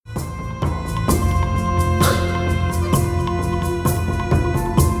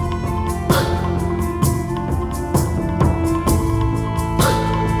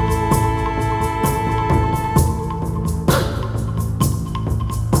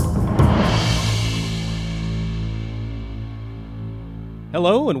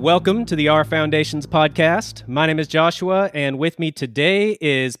Hello and welcome to the Our Foundations podcast. My name is Joshua, and with me today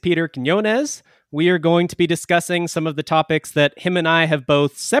is Peter Quinones. We are going to be discussing some of the topics that him and I have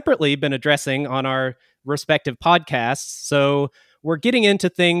both separately been addressing on our respective podcasts. So we're getting into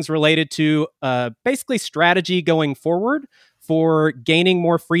things related to basically strategy going forward for gaining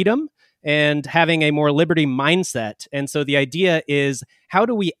more freedom and having a more liberty mindset. And so the idea is, how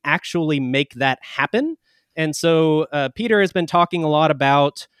do we actually make that happen? And so Peter has been talking a lot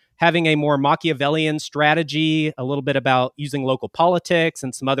about having a more Machiavellian strategy, a little bit about using local politics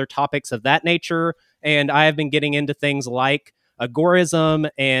and some other topics of that nature. And I have been getting into things like agorism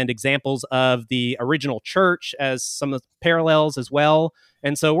and examples of the original church as some of the parallels as well.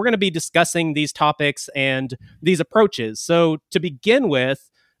 And so we're going to be discussing these topics and these approaches. So to begin with,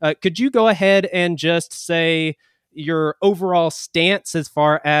 could you go ahead and just say your overall stance as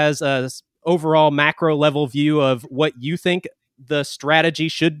far as overall macro level view of what you think the strategy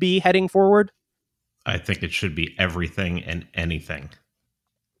should be heading forward? I think it should be everything and anything.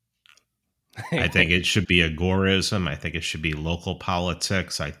 I think it should be agorism. I think it should be local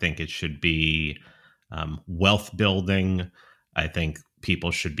politics. I think it should be wealth building. I think people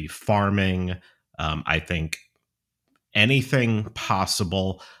should be farming. I think anything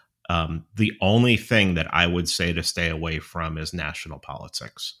possible. The only thing that I would say to stay away from is national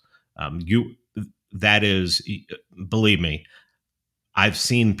politics. That is, believe me, I've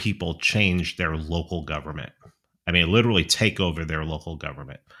seen people change their local government. I mean, literally take over their local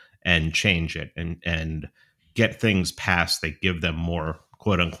government and change it and get things passed that give them more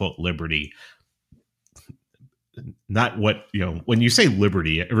quote unquote liberty. Not what, when you say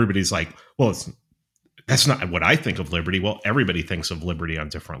liberty, everybody's like, well, that's not what I think of liberty. Well, everybody thinks of liberty on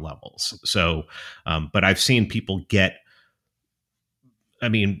different levels. So, but I've seen people get,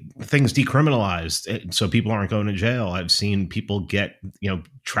 things decriminalized so people aren't going to jail. I've seen people get,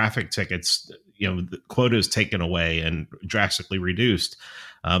 traffic tickets, the quotas taken away and drastically reduced.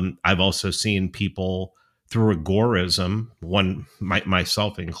 I've also seen people through agorism,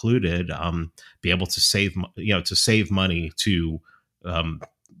 myself included, be able to save money to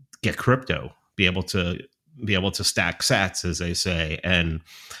get crypto, be able to stack sats, as they say. And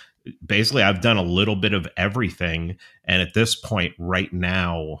basically I've done a little bit of everything. And at this point right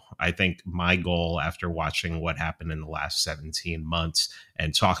now, I think my goal, after watching what happened in the last 17 months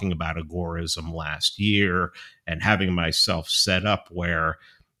and talking about agorism last year and having myself set up where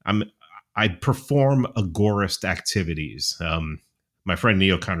I perform agorist activities. My friend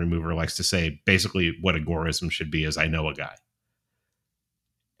Neocon Remover likes to say basically what agorism should be is I know a guy.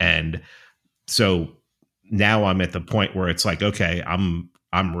 And so now I'm at the point where it's like, okay,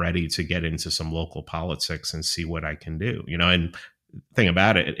 I'm ready to get into some local politics and see what I can do, and the thing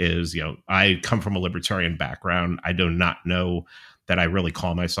about it is, I come from a libertarian background. I do not know that I really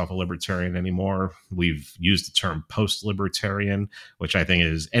call myself a libertarian anymore. We've used the term post-libertarian, which I think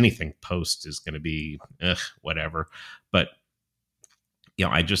is anything post is going to be whatever. But,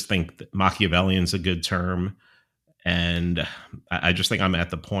 I just think that Machiavellian's a good term. And I just think I'm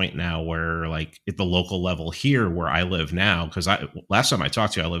at the point now where, like, at the local level here where I live now, because last time I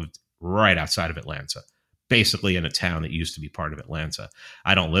talked to you, I lived right outside of Atlanta, basically in a town that used to be part of Atlanta.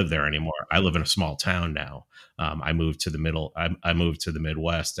 I don't live there anymore. I live in a small town now. I moved to the I moved to the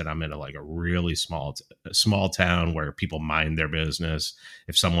Midwest, and I'm in a really small town where people mind their business.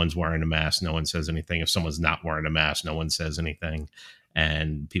 If someone's wearing a mask, no one says anything. If someone's not wearing a mask, no one says anything.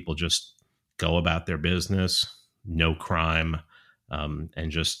 And people just go about their business. No crime, and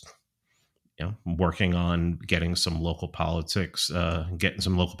just working on getting some local politics,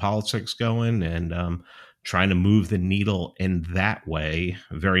 going, and trying to move the needle in that way.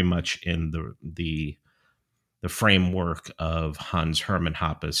 Very much in the framework of Hans Hermann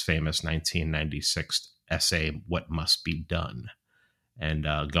Hoppe's famous 1996 essay, "What Must Be Done," and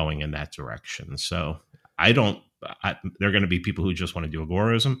going in that direction. So there are going to be people who just want to do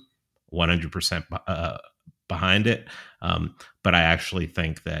agorism, 100%. Behind it. But I actually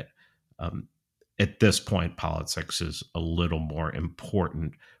think that at this point, politics is a little more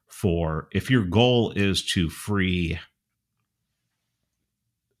important for, if your goal is to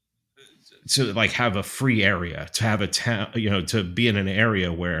have a free area, to have a town, to be in an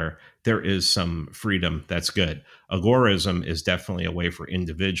area where there is some freedom, that's good. Agorism is definitely a way for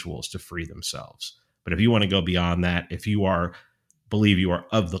individuals to free themselves. But if you want to go beyond that, if you believe you are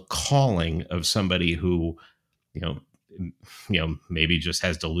of the calling of somebody who, maybe just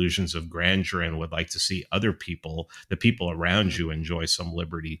has delusions of grandeur and would like to see the people around you enjoy some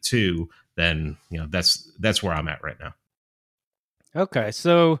liberty too, then, that's where I'm at right now. Okay,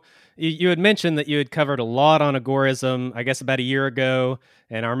 so you had mentioned that you had covered a lot on agorism, I guess, about a year ago,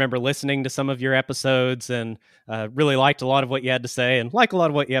 and I remember listening to some of your episodes and really liked a lot of what you had to say, and like a lot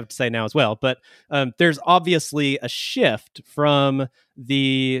of what you have to say now as well. But there's obviously a shift from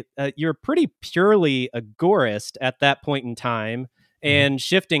the you're pretty purely agorist at that point in time, Mhm. and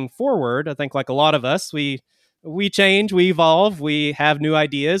shifting forward. I think, like a lot of us, we change, we evolve, we have new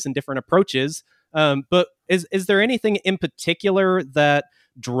ideas and different approaches. But is there anything in particular that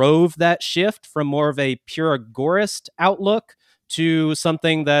drove that shift from more of a pure agorist outlook to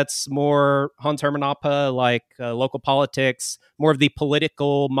something that's more Hans Hermann Hoppe, like local politics, more of the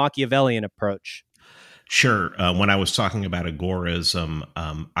political Machiavellian approach? Sure. When I was talking about agorism,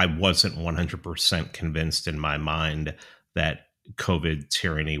 I wasn't 100% convinced in my mind that COVID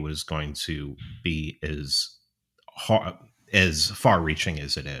tyranny was going to be har as far-reaching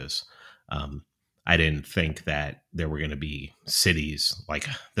as it is. Um, I didn't think that there were going to be cities like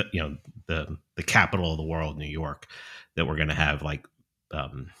the capital of the world, New York, that were going to have like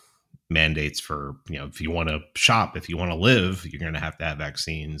um, mandates for if you want to shop, if you want to live, you're going to have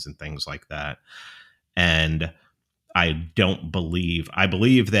vaccines and things like that. And I believe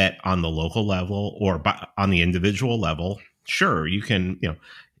that on the local level or on the individual level, sure, you can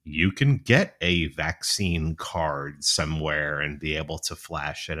get a vaccine card somewhere and be able to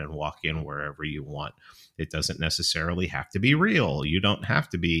flash it and walk in wherever you want. It doesn't necessarily have to be real. You don't have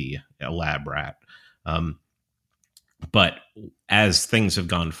to be a lab rat. Um, but as things have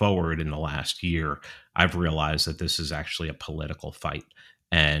gone forward in the last year, I've realized that this is actually a political fight.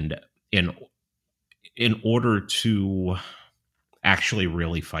 And in order to actually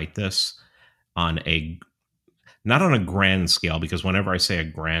really fight this on a not on a grand scale, because whenever I say a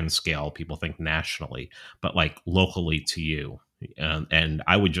grand scale, people think nationally, but like locally to you, and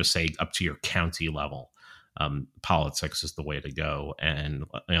I would just say up to your county level, politics is the way to go. And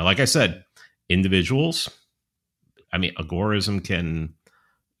like I said, individuals, I mean, agorism can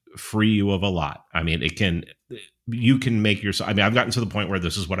free you of a lot. I mean, you can make yourself. I mean, I've gotten to the point where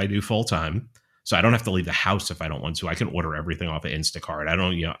this is what I do full time. So I don't have to leave the house if I don't want to. I can order everything off of Instacart. I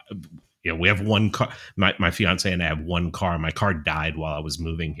don't, we have one car. My fiance and I have one car. My car died while I was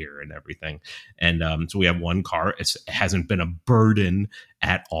moving here and everything. And so we have one car. It hasn't been a burden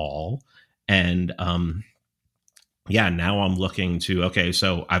at all. And yeah, now I'm looking to, okay,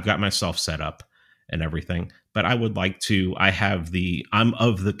 so I've got myself set up and everything, but I would like to, I'm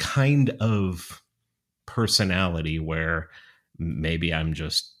of the kind of personality where maybe I'm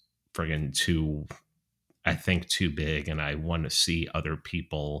just friggin' I think too big and I want to see other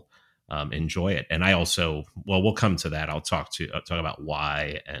people enjoy it. And I also, well, we'll come to that. I'll talk about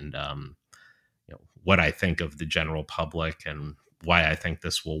why and, what I think of the general public and why I think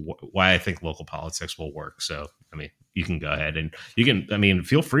why I think local politics will work. So, I mean, you can go ahead and I mean,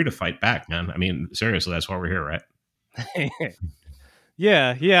 feel free to fight back, man. I mean, seriously, that's why we're here, right?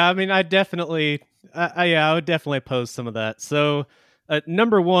 Yeah. I mean, I would definitely oppose some of that. So,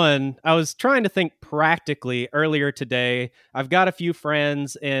 number one, I was trying to think practically earlier today. I've got a few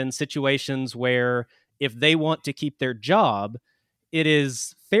friends in situations where if they want to keep their job, it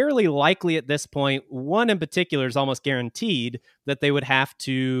is fairly likely at this point, one in particular is almost guaranteed that they would have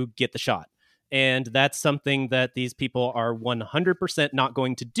to get the shot. And that's something that these people are 100% not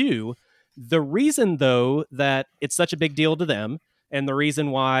going to do. The reason, though, that it's such a big deal to them, and the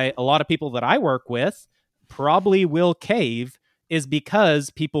reason why a lot of people that I work with probably will cave is because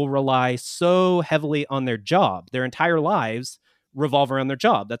people rely so heavily on their job. Their entire lives revolve around their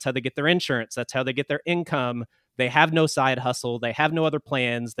job. That's how they get their insurance, that's how they get their income. They have no side hustle. They have no other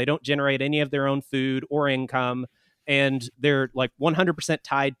plans. They don't generate any of their own food or income. And they're like 100%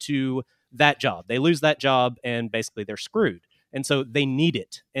 tied to that job. They lose that job and basically they're screwed. And so they need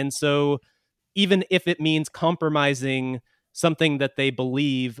it. And so even if it means compromising something that they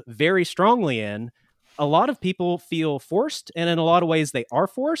believe very strongly in, a lot of people feel forced. And in a lot of ways, they are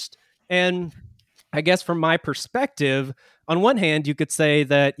forced. And I guess from my perspective, on one hand, you could say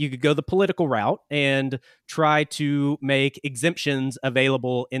that you could go the political route and try to make exemptions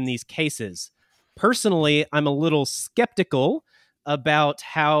available in these cases. Personally, I'm a little skeptical about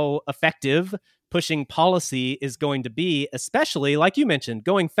how effective pushing policy is going to be, especially like you mentioned,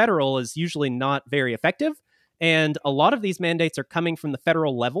 going federal is usually not very effective. And a lot of these mandates are coming from the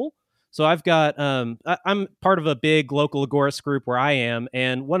federal level. So I'm part of a big local agorist group where I am,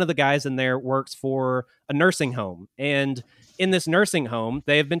 and one of the guys in there works for a nursing home. And in this nursing home,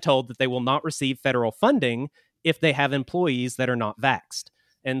 they have been told that they will not receive federal funding if they have employees that are not vaxxed.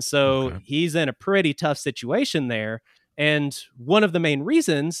 And so Okay. he's in a pretty tough situation there. And one of the main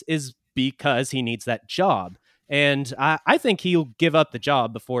reasons is because he needs that job. And I think he'll give up the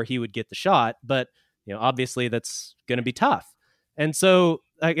job before he would get the shot. But, obviously that's going to be tough. And so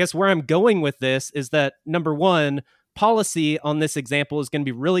I guess where I'm going with this is that, number one, policy on this example is going to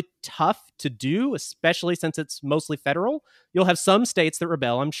be really tough to do, especially since it's mostly federal. You'll have some states that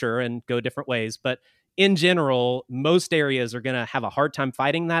rebel, I'm sure, and go different ways. But in general, most areas are going to have a hard time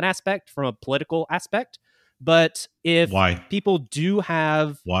fighting that aspect from a political aspect. But if Why? people do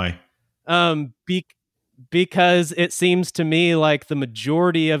have, Why? be, because it seems to me like the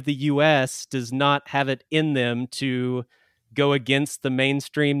majority of the US does not have it in them to go against the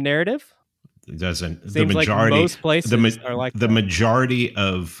mainstream narrative. It doesn't. Seems the majority, like most places are like the that. majority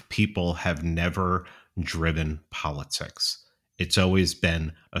of people have never driven politics. It's always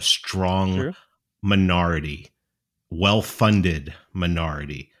been a strong True. minority, well-funded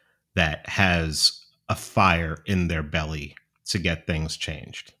minority that has a fire in their belly to get things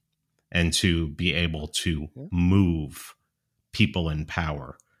changed and to be able to move people in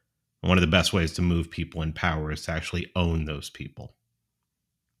power. One of the best ways to move people in power is to actually own those people.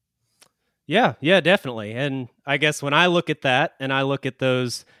 Yeah, definitely. And I guess when I look at that and I look at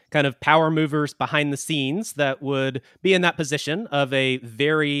those kind of power movers behind the scenes that would be in that position of a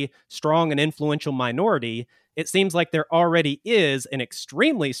very strong and influential minority, it seems like there already is an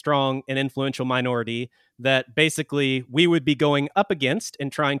extremely strong and influential minority that basically we would be going up against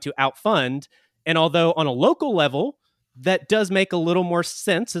and trying to outfund. And although on a local level, that does make a little more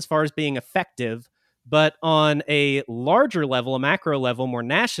sense as far as being effective, but on a larger level, a macro level, more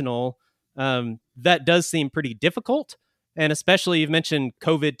national, that does seem pretty difficult. And especially, you've mentioned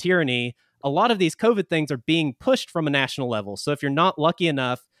COVID tyranny. A lot of these COVID things are being pushed from a national level. So if you're not lucky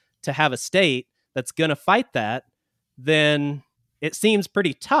enough to have a state that's going to fight that, then it seems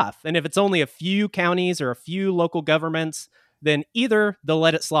pretty tough. And if it's only a few counties or a few local governments, then either they'll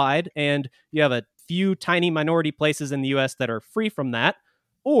let it slide and you have a few tiny minority places in the US that are free from that,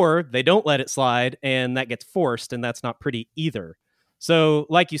 or they don't let it slide and that gets forced, and that's not pretty either. So,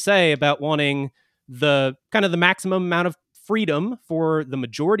 like you say about wanting the kind of the maximum amount of freedom for the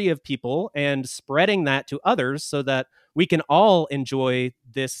majority of people and spreading that to others so that we can all enjoy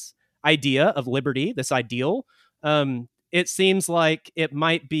this idea of liberty, this ideal, it seems like it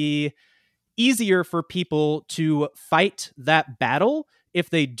might be easier for people to fight that battle if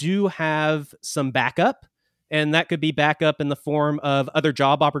they do have some backup. And that could be backup in the form of other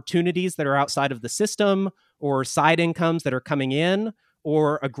job opportunities that are outside of the system, or side incomes that are coming in,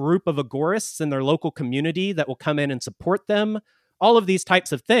 or a group of agorists in their local community that will come in and support them, all of these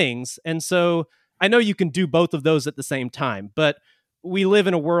types of things. And so I know you can do both of those at the same time, but we live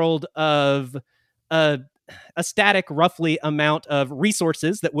in a world of a static, roughly, amount of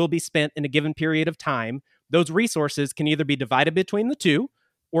resources that will be spent in a given period of time. Those resources can either be divided between the two,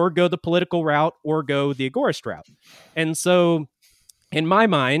 or go the political route, or go the agorist route. And so in my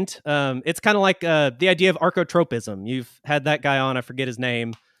mind, it's kind of like the idea of archotropism. You've had that guy on, I forget his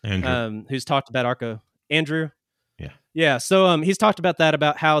name, who's talked about Andrew? Yeah. So he's talked about that,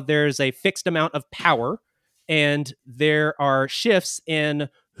 about how there's a fixed amount of power and there are shifts in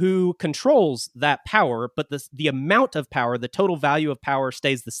who controls that power, but the amount of power, the total value of power,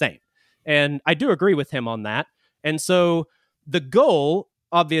 stays the same. And I do agree with him on that. And so the goal,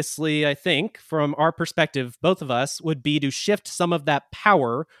 obviously, I think, from our perspective, both of us, would be to shift some of that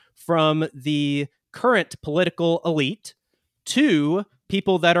power from the current political elite to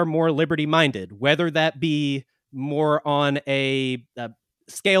people that are more liberty-minded, whether that be more on a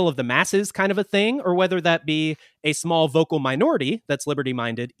scale of the masses kind of a thing, or whether that be a small vocal minority that's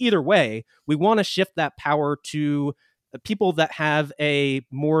liberty-minded. Either way, we want to shift that power to people that have a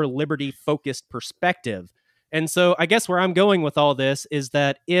more liberty-focused perspective. And so I guess where I'm going with all this is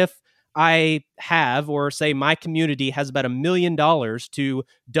that if I have, or say my community has about $1 million to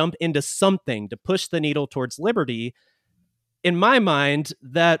dump into something to push the needle towards liberty, in my mind,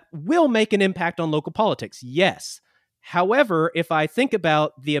 that will make an impact on local politics. Yes. However, if I think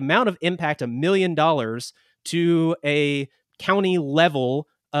about the amount of impact $1 million to a county level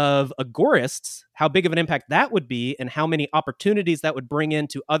of agorists, how big of an impact that would be, and how many opportunities that would bring in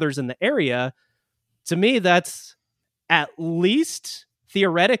to others in the area, to me, that's at least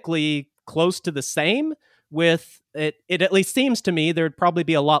theoretically close to the same. With it, it at least seems to me there'd probably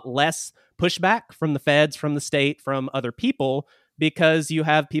be a lot less pushback from the feds, from the state, from other people, because you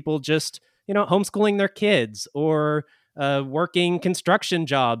have people just, homeschooling their kids, or working construction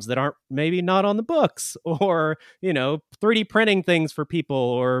jobs that aren't maybe not on the books, or, 3D printing things for people,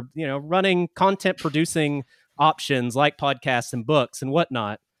 or, running content producing options like podcasts and books and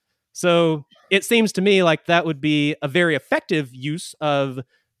whatnot. So it seems to me like that would be a very effective use of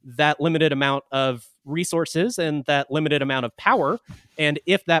that limited amount of resources and that limited amount of power. And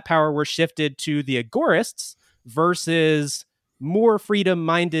if that power were shifted to the agorists versus more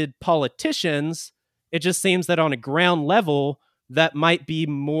freedom-minded politicians, it just seems that on a ground level, that might be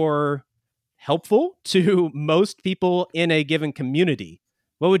more helpful to most people in a given community.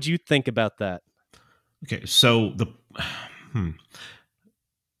 What would you think about that? Okay, so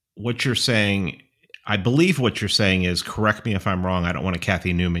what you're saying, I believe what you're saying is, correct me if I'm wrong, I don't want to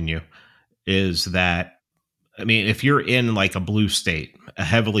Kathy Newman you, is that, I mean, if you're in like a blue state, a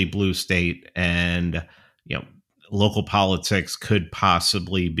heavily blue state, and, you know, local politics could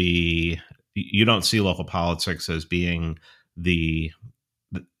possibly be, you don't see local politics as being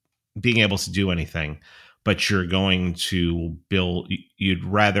being able to do anything, but you're going to build, you'd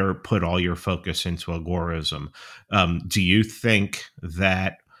rather put all your focus into agorism. Do you think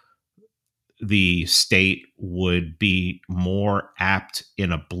that the state would be more apt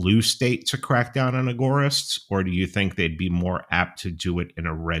in a blue state to crack down on agorists, or do you think they'd be more apt to do it in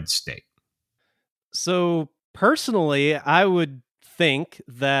a red state? So personally, I would think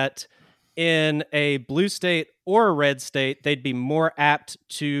that in a blue state or a red state, they'd be more apt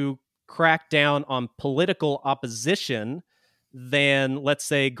to crack down on political opposition than, let's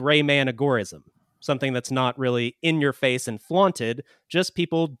say, gray man agorism, something that's not really in your face and flaunted, just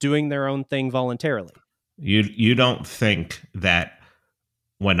people doing their own thing voluntarily. You don't think that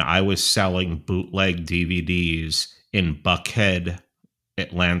when I was selling bootleg DVDs in Buckhead,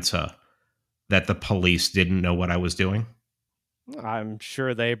 Atlanta, that the police didn't know what I was doing? I'm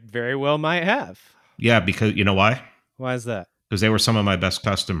sure they very well might have. Yeah, because you know why? Why is that? Because they were some of my best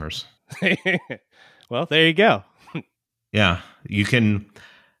customers. Well, there you go. Yeah, you can.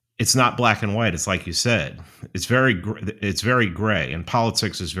 It's not black and white. It's like you said. It's very gray, and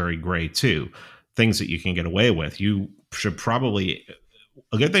politics is very gray too. Things that you can get away with. You should probably.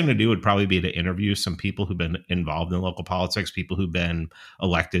 A good thing to do would probably be to interview some people who've been involved in local politics, people who've been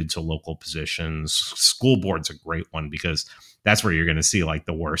elected to local positions. School board's a great one because that's where you're going to see like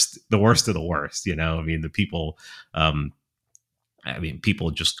the worst of the worst. You know, I mean, the people.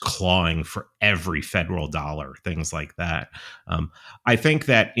 People just clawing for every federal dollar, things like that. I think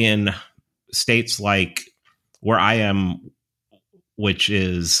that in states like where I am, which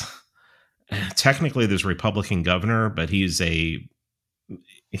is technically there's a Republican governor, but he's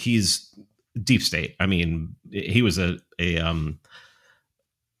deep state. I mean, he was a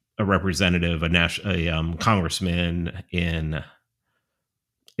representative, a congressman in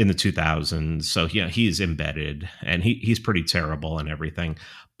the 2000s. So yeah, he's embedded and he's pretty terrible and everything.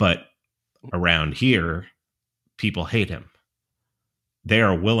 But around here, people hate him. They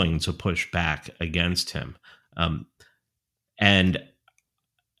are willing to push back against him. And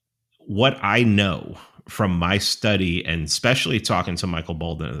what I know from my study, and especially talking to Michael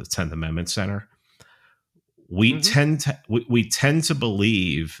Bolden at the 10th Amendment Center, we tend to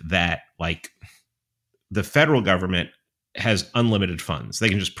believe that like the federal government has unlimited funds. They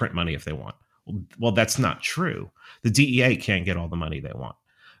can just print money if they want. Well, that's not true. The DEA can't get all the money they want.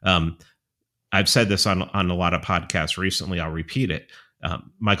 I've said this on a lot of podcasts recently. I'll repeat it.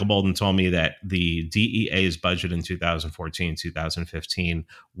 Michael Bolden told me that the DEA's budget in 2014, 2015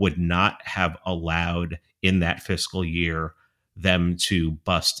 would not have allowed in that fiscal year them to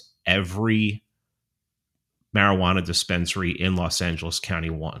bust every marijuana dispensary in Los Angeles County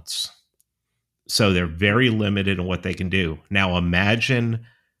once. So they're very limited in what they can do. Now imagine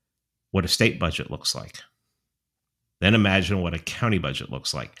what a state budget looks like. Then imagine what a county budget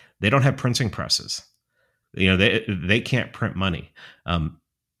looks like. They don't have printing presses. You know, they can't print money. And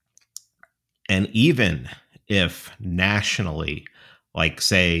even if nationally, like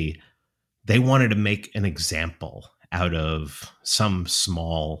say, they wanted to make an example out of some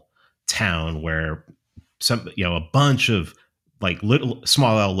small town where a bunch of like little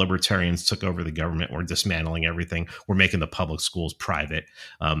small L libertarians took over the government. We're dismantling everything. We're making the public schools private.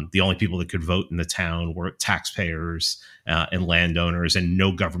 The only people that could vote in the town were taxpayers and landowners, and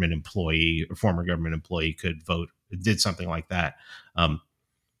no government employee or former government employee could vote. It did something like that.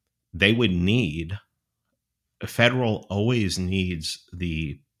 They would need, federal always needs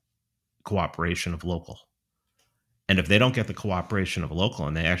the cooperation of local. And if they don't get the cooperation of local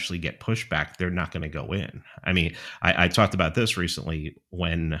and they actually get pushback, they're not going to go in. I mean, I talked about this recently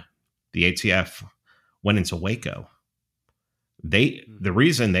when the ATF went into Waco. The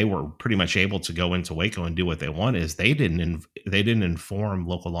reason they were pretty much able to go into Waco and do what they want is they didn't inform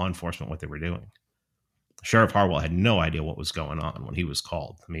local law enforcement what they were doing. Sheriff Harwell had no idea what was going on when he was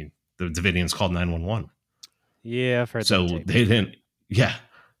called. I mean, the Davidians called 911. Yeah, I've heard so that they didn't. Yeah.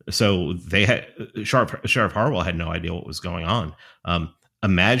 So they had Sheriff Harwell had no idea what was going on.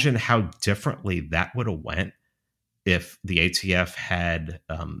 Imagine how differently that would have went if the ATF had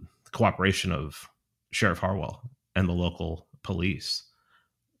the cooperation of Sheriff Harwell and the local police.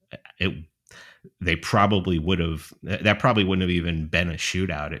 It They probably would have, that probably wouldn't have even been a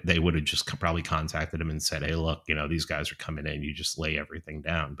shootout. They would have just probably contacted him and said, hey, look, these guys are coming in, you just lay everything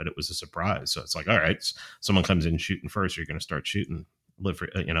down. But it was a surprise. So it's like, all right, someone comes in shooting first, you're going to start shooting, live for,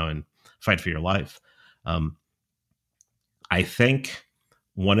 and fight for your life. I think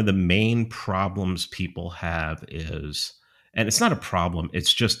one of the main problems people have is, and it's not a problem,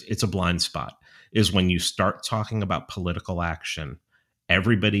 it's a blind spot, is when you start talking about political action.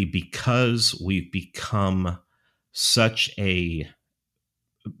 Everybody, because we've become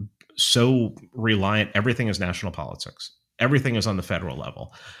so reliant, everything is national politics. Everything is on the federal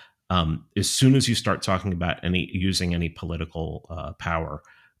level. As soon as you start talking about using any political power,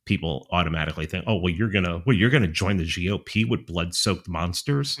 people automatically think, oh, well, you're gonna join the GOP with blood-soaked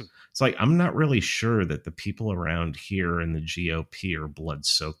monsters. It's like, I'm not really sure that the people around here in the GOP are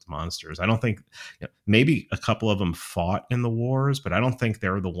blood-soaked monsters. I don't think, maybe a couple of them fought in the wars, but I don't think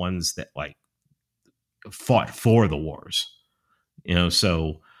they're the ones that like fought for the wars.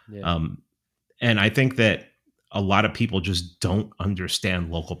 So yeah. And I think that a lot of people just don't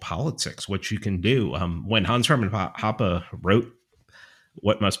understand local politics, what you can do. When Hans Hermann Hoppe wrote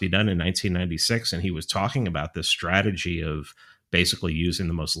What Must Be Done in 1996, and he was talking about this strategy of basically using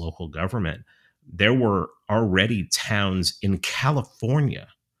the most local government, there were already towns in California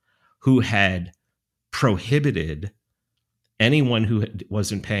who had prohibited anyone who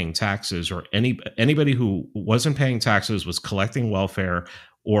wasn't paying taxes, or anybody who wasn't paying taxes, was collecting welfare,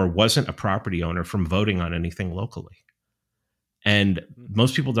 or wasn't a property owner, from voting on anything locally. And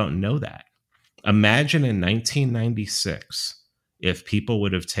most people don't know that. Imagine in 1996 if people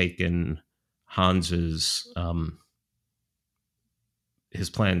would have taken Hans's his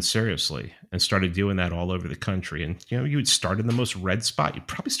plan seriously and started doing that all over the country. And you would start in the most red spot. You'd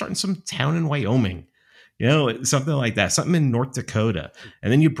probably start in some town in Wyoming, something like that, something in North Dakota, and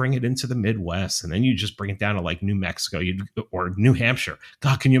then you bring it into the Midwest, and then you just bring it down to like New Mexico or New Hampshire.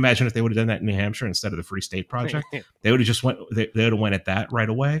 God, can you imagine if they would have done that in New Hampshire instead of the Free State Project? They would have just they would have went at that right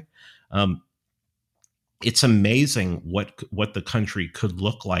away. It's amazing what the country could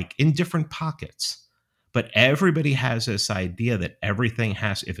look like in different pockets. But everybody has this idea that everything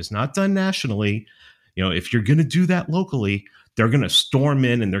if it's not done nationally, if you're going to do that locally, they're going to storm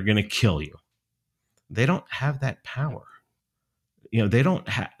in and they're going to kill you. They don't have that power. They don't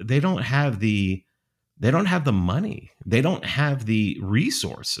have the money. They don't have the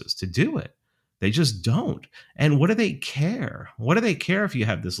resources to do it. They just don't. And what do they care? What do they care if you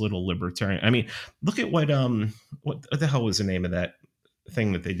have this little libertarian? I mean, look at what the hell was the name of that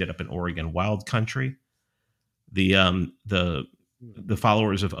thing that they did up in Oregon? Wild Country. The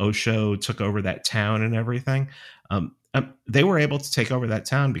followers of Osho took over that town and everything. They were able to take over that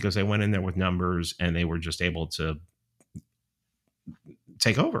town because they went in there with numbers, and they were just able to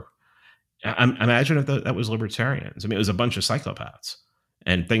take over. Imagine if that was libertarians. I mean, it was a bunch of psychopaths,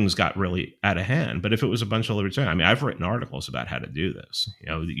 and things got really out of hand. But if it was a bunch of libertarians, I mean, I've written articles about how to do this.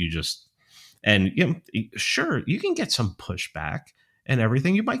 Sure, you can get some pushback and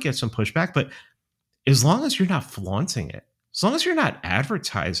everything. You might get some pushback, but as long as you're not flaunting it, as long as you're not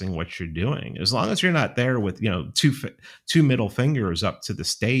advertising what you're doing, as long as you're not there with two middle fingers up to the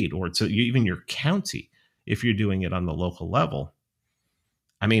state or to even your county, if you're doing it on the local level,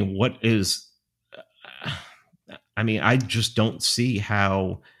 I mean, I just don't see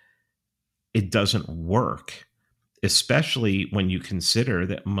how it doesn't work, especially when you consider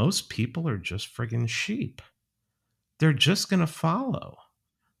that most people are just friggin' sheep. They're just going to follow.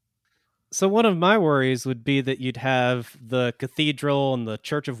 So one of my worries would be that you'd have the cathedral and the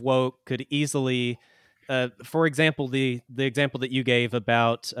Church of Woke could easily, for example, the example that you gave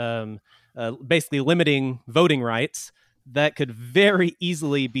about basically limiting voting rights, that could very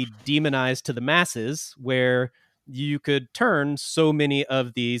easily be demonized to the masses, where you could turn so many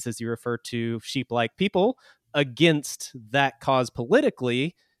of these, as you refer to, sheep-like people against that cause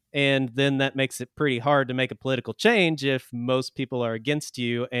politically. And then that makes it pretty hard to make a political change if most people are against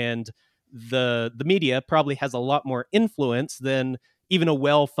you, and the media probably has a lot more influence than even a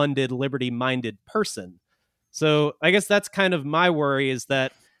well-funded, liberty-minded person. So I guess that's kind of my worry, is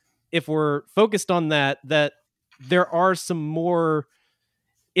that if we're focused on that there are some more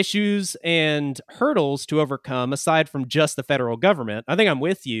issues and hurdles to overcome aside from just the federal government. I think I'm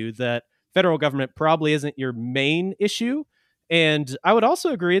with you that federal government probably isn't your main issue. And I would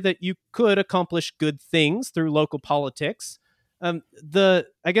also agree that you could accomplish good things through local politics. I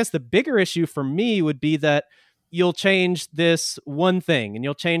guess the bigger issue for me would be that you'll change this one thing and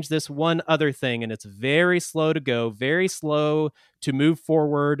you'll change this one other thing, and it's very slow to go, very slow to move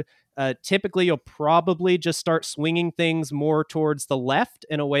forward. Typically, you'll probably just start swinging things more towards the left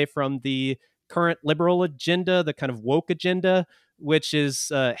and away from the current liberal agenda, the kind of woke agenda, which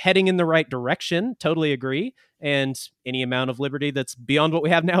is heading in the right direction. Totally agree. And any amount of liberty that's beyond what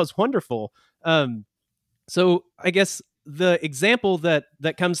we have now is wonderful. So I guess the example that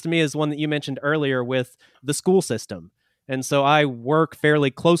comes to me is one that you mentioned earlier with the school system. And so I work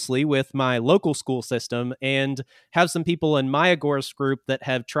fairly closely with my local school system and have some people in my Agorist group that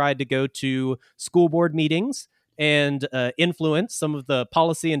have tried to go to school board meetings and influence some of the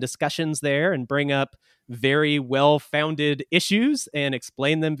policy and discussions there and bring up very well-founded issues and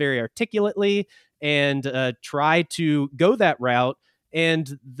explain them very articulately and try to go that route.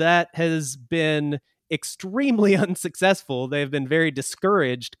 And that has been extremely unsuccessful. They've been very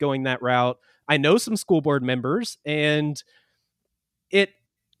discouraged going that route. I know some school board members, and it,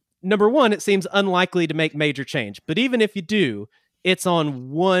 number one, it seems unlikely to make major change. But even if you do, it's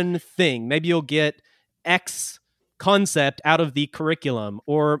on one thing. Maybe you'll get X concept out of the curriculum,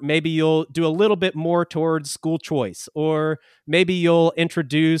 or maybe you'll do a little bit more towards school choice, or maybe you'll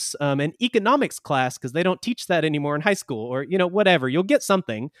introduce an economics class because they don't teach that anymore in high school, or whatever. You'll get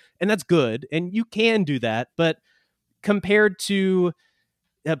something, and that's good, and you can do that. But compared to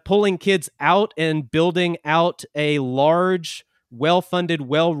pulling kids out and building out a large, well-funded,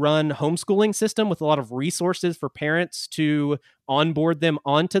 well-run homeschooling system with a lot of resources for parents to onboard them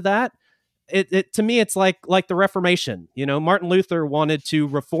onto that, it to me, it's like the Reformation. Martin Luther wanted to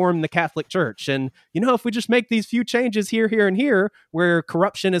reform the Catholic Church, and if we just make these few changes here, and here, where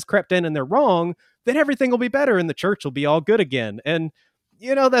corruption has crept in and they're wrong, then everything will be better and the church will be all good again. And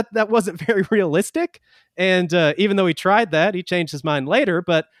that wasn't very realistic. And even though he tried that, he changed his mind later.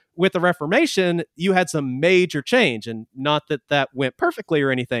 But with the Reformation, you had some major change, and not that went perfectly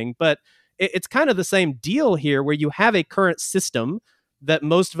or anything, but it's kind of the same deal here, where you have a current system that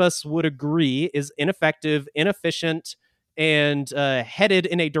most of us would agree is ineffective, inefficient, and headed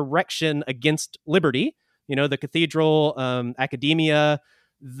in a direction against liberty. The cathedral, academia,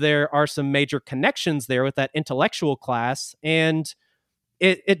 there are some major connections there with that intellectual class. And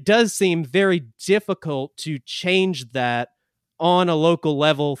it does seem very difficult to change that on a local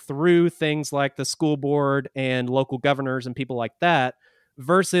level through things like the school board and local governors and people like that,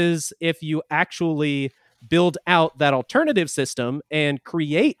 versus if you actually build out that alternative system and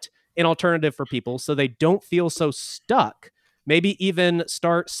create an alternative for people so they don't feel so stuck. Maybe even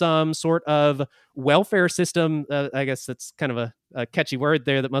start some sort of welfare system. I guess that's kind of a catchy word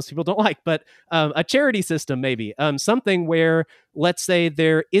there that most people don't like, but a charity system, maybe. Something where, let's say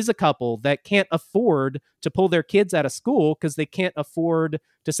there is a couple that can't afford to pull their kids out of school because they can't afford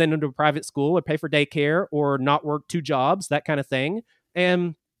to send them to a private school or pay for daycare or not work two jobs, that kind of thing.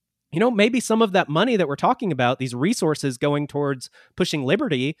 And maybe some of that money that we're talking about, these resources going towards pushing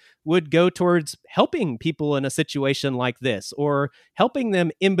liberty, would go towards helping people in a situation like this, or helping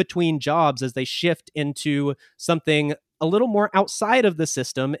them in between jobs as they shift into something a little more outside of the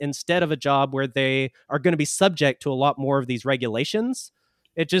system instead of a job where they are going to be subject to a lot more of these regulations.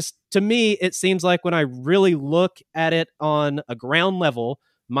 It just, to me, it seems like when I really look at it on a ground level,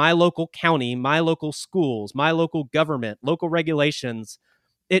 my local county, my local schools, my local government, local regulations,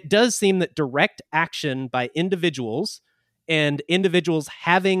 it does seem that direct action by individuals and individuals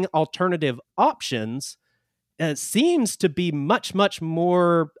having alternative options seems to be much, much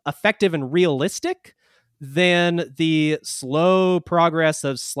more effective and realistic than the slow progress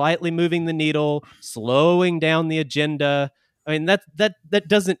of slightly moving the needle, slowing down the agenda. I mean, that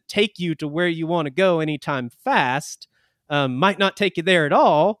doesn't take you to where you want to go anytime fast. Might not take you there at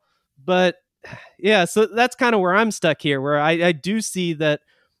all, but yeah, so that's kind of where I'm stuck here, where I do see that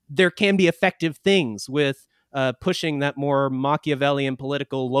there can be effective things with pushing that more Machiavellian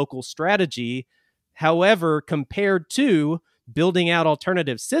political local strategy. However, compared to building out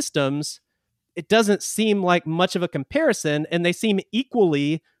alternative systems, it doesn't seem like much of a comparison, and they seem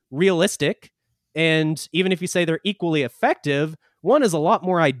equally realistic. And even if you say they're equally effective, one is a lot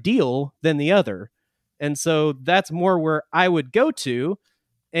more ideal than the other. And so that's more where I would go to.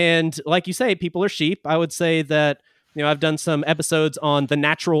 And like you say, people are sheep. I would say that I've done some episodes on the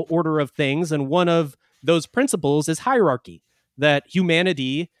natural order of things, and one of those principles is hierarchy, that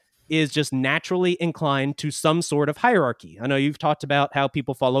humanity is just naturally inclined to some sort of hierarchy. I know you've talked about how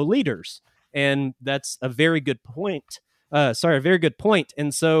people follow leaders, and that's a very good point. A very good point.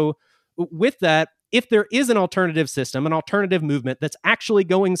 And so with that, if there is an alternative system, an alternative movement that's actually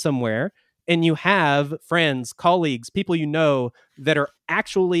going somewhere, and you have friends, colleagues, people that are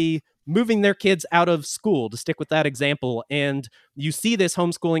actually moving their kids out of school, to stick with that example, and you see this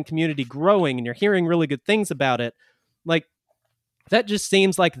homeschooling community growing and you're hearing really good things about it, like that just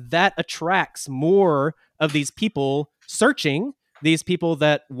seems like that attracts more of these people searching, these people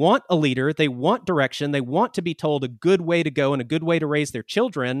that want a leader, they want direction, they want to be told a good way to go and a good way to raise their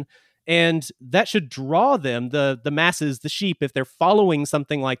children. And that should draw them, the masses, the sheep, if they're following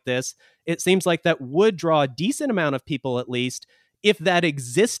something like this. It seems like that would draw a decent amount of people, at least, if that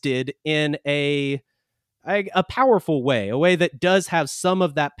existed in a powerful way, a way that does have some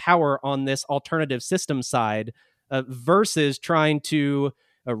of that power on this alternative system side, versus trying to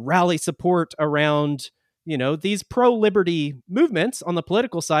rally support around, these pro-liberty movements on the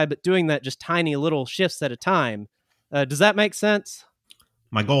political side, but doing that just tiny little shifts at a time. Does that make sense?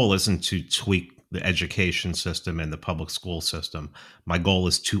 My goal isn't to tweak the education system and the public school system. My goal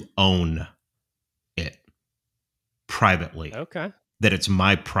is to own it privately. Okay. That it's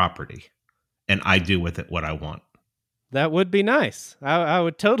my property and I do with it what I want. That would be nice. I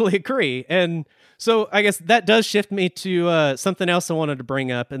would totally agree. And so I guess that does shift me to something else I wanted to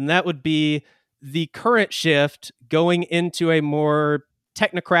bring up, and that would be the current shift going into a more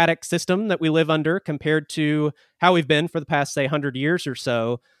technocratic system that we live under compared to how we've been for the past, say, 100 years or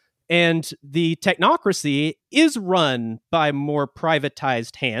so. And the technocracy is run by more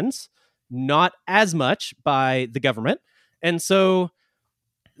privatized hands, not as much by the government. And so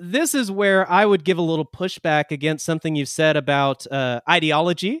this is where I would give a little pushback against something you've said about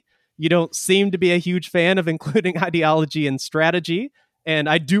ideology. You don't seem to be a huge fan of including ideology and strategy. And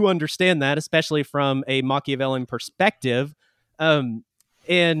I do understand that, especially from a Machiavellian perspective.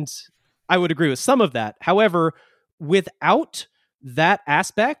 And I would agree with some of that. However, without that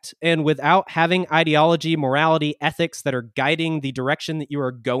aspect and without having ideology, morality, ethics that are guiding the direction that you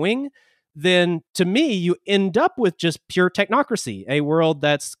are going, then to me, you end up with just pure technocracy, a world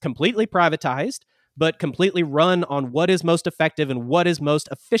that's completely privatized, but completely run on what is most effective and what is most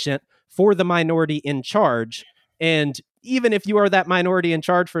efficient for the minority in charge. And even if you are that minority in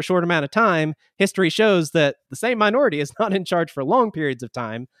charge for a short amount of time, history shows that the same minority is not in charge for long periods of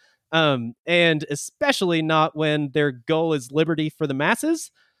time. And especially not when their goal is liberty for the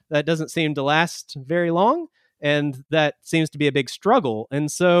masses. That doesn't seem to last very long. And that seems to be a big struggle.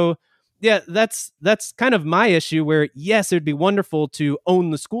 And so, yeah, that's kind of my issue where, yes, it would be wonderful to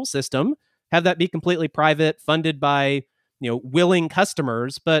own the school system, have that be completely private, funded by, willing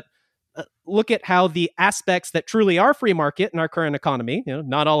customers. But look at how the aspects that truly are free market in our current economy,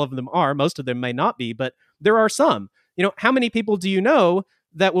 not all of them are, most of them may not be, but there are some. How many people do you know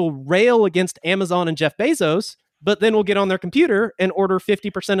that will rail against Amazon and Jeff Bezos, but then will get on their computer and order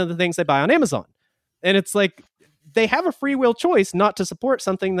 50% of the things they buy on Amazon? And it's like, they have a free will choice not to support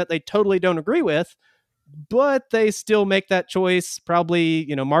something that they totally don't agree with, but they still make that choice, probably,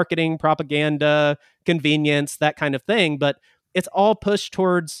 marketing, propaganda, convenience, that kind of thing. But it's all pushed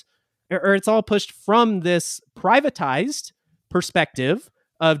towards, or it's all pushed from this privatized perspective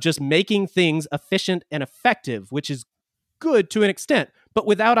of just making things efficient and effective, which is good to an extent. But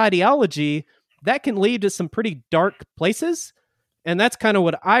without ideology, that can lead to some pretty dark places. And that's kind of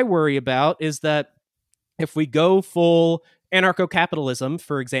what I worry about, is that if we go full anarcho-capitalism,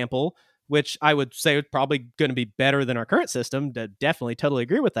 for example, which I would say is probably going to be better than our current system, definitely totally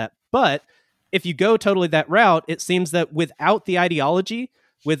agree with that. But if you go totally that route, it seems that without the ideology,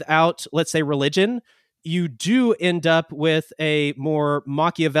 without, let's say, religion, you do end up with a more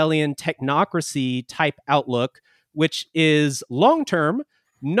Machiavellian technocracy type outlook, which is long-term,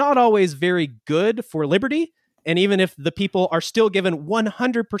 not always very good for liberty. And even if the people are still given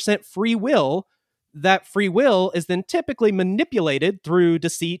 100% free will, that free will is then typically manipulated through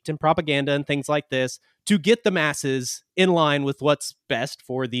deceit and propaganda and things like this to get the masses in line with what's best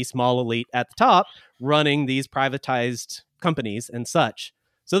for the small elite at the top running these privatized companies and such.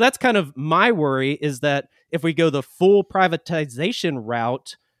 So that's kind of my worry, is that if we go the full privatization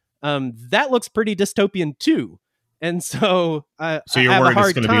route, that looks pretty dystopian too. And so you're worried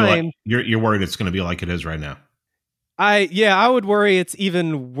it's going to be like, you're worried it's going to be like it is right now. I would worry it's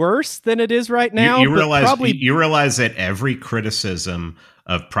even worse than it is right now. You realize that every criticism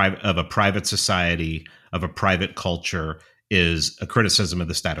of a private society, of a private culture, is a criticism of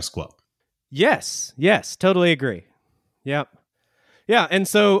the status quo. Yes, totally agree. Yep. Yeah, and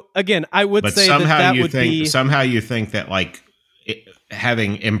so again, I would say somehow that you think that, like,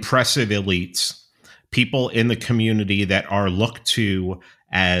 having impressive elites, people in the community that are looked to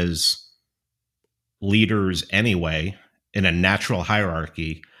as leaders anyway in a natural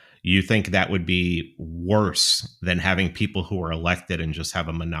hierarchy, you think that would be worse than having people who are elected and just have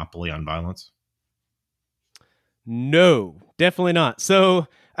a monopoly on violence? No, definitely not. So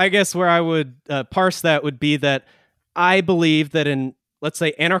I guess where I would parse that would be that I believe that in, let's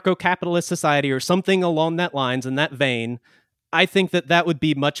say, anarcho-capitalist society or something along that lines, in that vein, I think that that would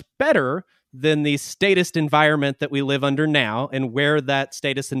be much better than the statist environment that we live under now and where that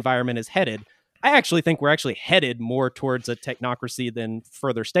statist environment is headed. I actually think we're actually headed more towards a technocracy than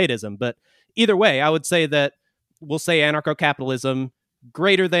further statism. But either way, I would say that we'll say anarcho capitalism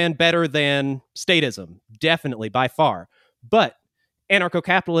greater than, better than statism, definitely by far. But anarcho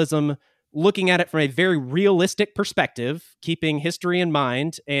capitalism, looking at it from a very realistic perspective, keeping history in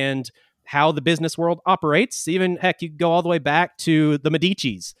mind and how the business world operates. Even heck, you could go all the way back to the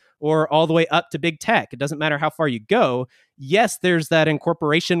Medicis or all the way up to big tech. It doesn't matter how far you go. Yes, there's that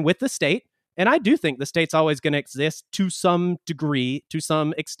incorporation with the state. And I do think the state's always going to exist to some degree, to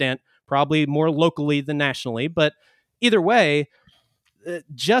some extent, probably more locally than nationally. But either way,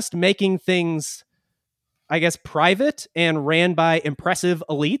 just making things, I guess, private and ran by impressive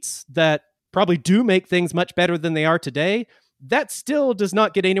elites that probably do make things much better than they are today, that still does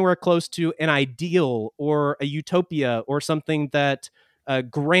not get anywhere close to an ideal or a utopia or something that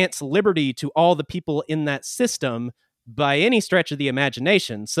grants liberty to all the people in that system by any stretch of the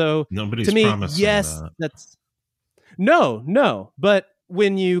imagination. So Nobody's to me, promising yes, that. that's no. But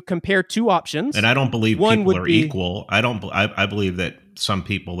when you compare two options, And I don't believe one people would are be equal. I believe that some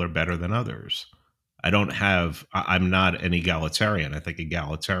people are better than others. I'm not an egalitarian. I think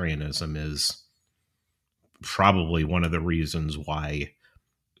egalitarianism is probably one of the reasons why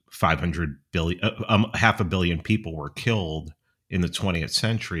 500 billion, half a billion people were killed in the 20th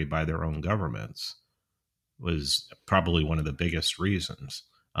century by their own governments, was probably one of the biggest reasons.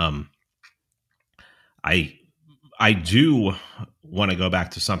 I do want to go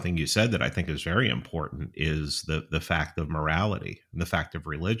back to something you said that I think is very important, is the fact of morality and the fact of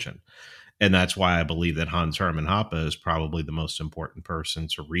religion. And that's why I believe that Hans Hermann Hoppe is probably the most important person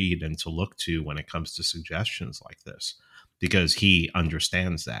to read and to look to when it comes to suggestions like this, because he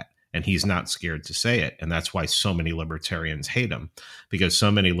understands that and he's not scared to say it. And that's why so many libertarians hate him, because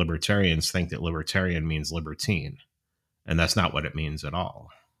so many libertarians think that libertarian means libertine. And that's not what it means at all.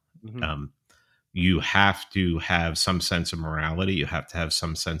 Mhm. You have to have some sense of morality. You have to have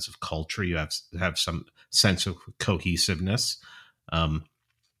some sense of culture. You have to have some sense of cohesiveness.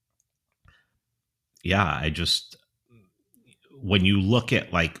 I just, when you look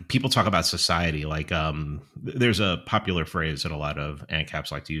at, like, people talk about society, like, there's a popular phrase that a lot of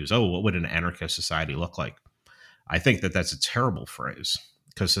ANCAPs like to use. Oh, what would an anarchist society look like? I think that that's a terrible phrase,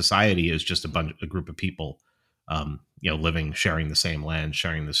 because society is just a group of people, living, sharing the same land,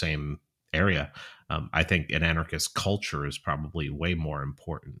 sharing the same area. I think an anarchist culture is probably way more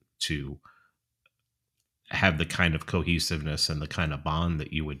important to have the kind of cohesiveness and the kind of bond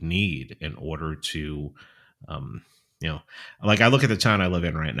that you would need in order to, like, I look at the town I live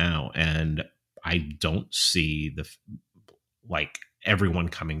in right now, and I don't see like everyone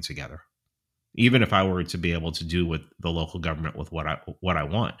coming together. Even if I were to be able to do with the local government with what I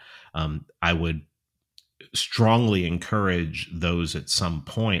want, I would strongly encourage those at some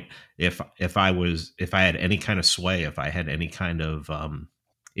point, if I had any kind of sway, if I had any kind of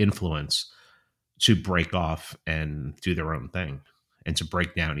influence, to break off and do their own thing and to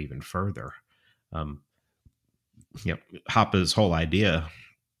break down even further. Hoppe's whole idea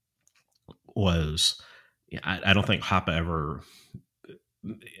was, I don't think Hoppe ever,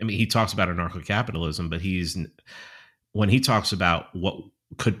 I mean, he talks about anarcho-capitalism, but when he talks about what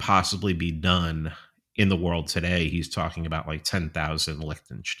could possibly be done in the world today, he's talking about like 10,000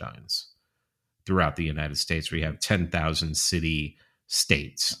 Liechtensteins throughout the United States, where you have 10,000 city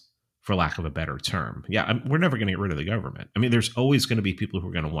states, for lack of a better term. We're never going to get rid of the government. I mean, there's always going to be people who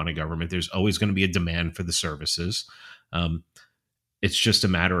are going to want a government. There's always going to be a demand for the services. It's just a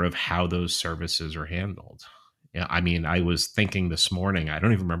matter of how those services are handled. I mean, I was thinking this morning, I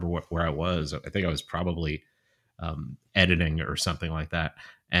don't even remember where I was. I think I was probably editing or something like that.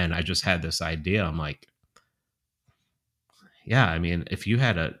 And I just had this idea. I'm like, I mean, if you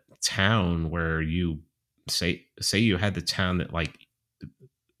had a town where you say you had the town that, like,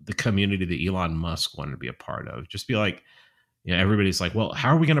 the community that Elon Musk wanted to be a part of, just be like, everybody's like, well, how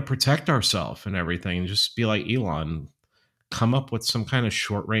are we going to protect ourselves and everything? And just be like, Elon, come up with some kind of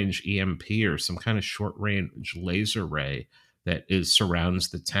short range EMP or some kind of short range laser ray that surrounds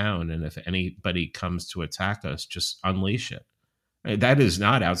the town. And if anybody comes to attack us, just unleash it. That is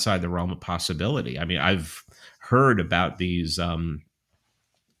not outside the realm of possibility. I mean, I've heard about these,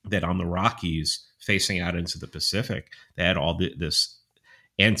 that on the Rockies facing out into the Pacific, they had all this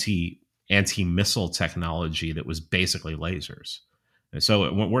anti-missile technology that was basically lasers. And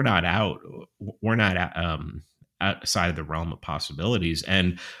so when we're not outside of the realm of possibilities.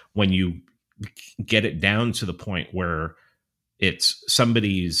 And when you get it down to the point where it's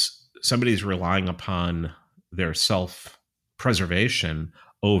somebody's relying upon their self preservation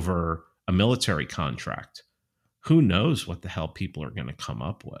over a military contract, who knows what the hell people are going to come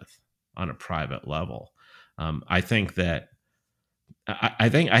up with on a private level. I think that I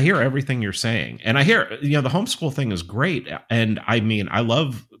think I hear everything you're saying, and I hear, the homeschool thing is great, and I mean, I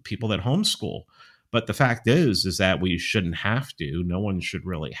love people that homeschool, but the fact is that we shouldn't have to. No one should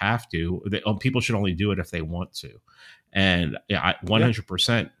really have to. People should only do it if they want to, and yeah, I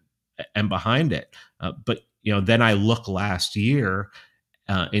 100% am behind it. But then I look last year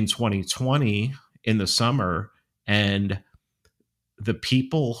in 2020 in the summer, and the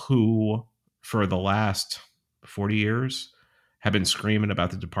people who for the last 40 years have been screaming about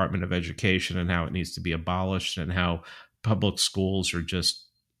the Department of Education and how it needs to be abolished and how public schools are just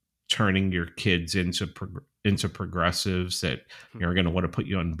turning your kids into progressives that are going to want to put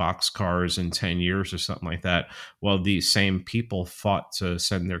you on boxcars in 10 years or something like that. Well, these same people fought to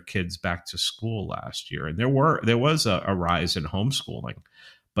send their kids back to school last year. And there was a rise in homeschooling.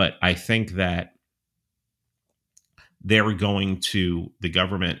 But I think that the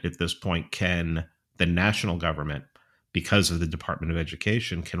government at this point the national government, because of the Department of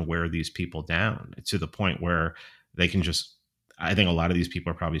Education, can wear these people down to the point where they can just, I think a lot of these people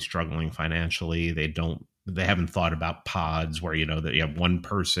are probably struggling financially. They haven't thought about pods where, that you have one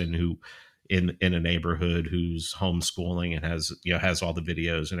person who in a neighborhood who's homeschooling and has all the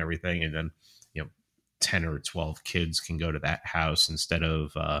videos and everything. And then, 10 or 12 kids can go to that house instead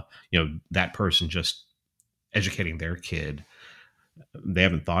of, that person just educating their kid. They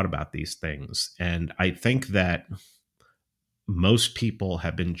haven't thought about these things. And I think that most people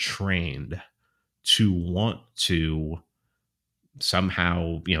have been trained to want to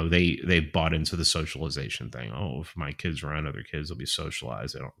somehow, they bought into the socialization thing. Oh, if my kids are around other kids, they'll be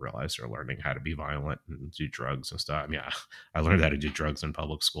socialized. They don't realize they're learning how to be violent and do drugs and stuff. I mean, I learned how to do drugs in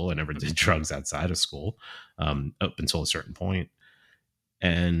public school. I never did drugs outside of school up until a certain point.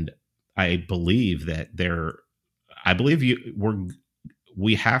 And I believe that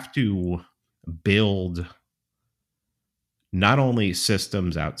we have to build not only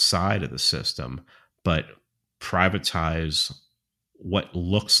systems outside of the system, but privatize what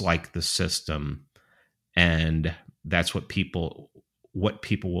looks like the system. And that's what people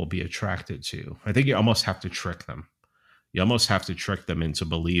will be attracted to. I think you almost have to trick them. You almost have to trick them into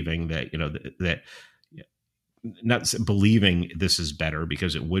believing that, that not believing this is better,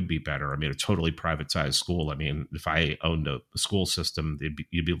 because it would be better. I mean, a totally privatized school. I mean, if I owned a school system, the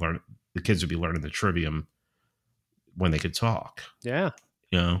kids would be learning the trivium when they could talk. Yeah.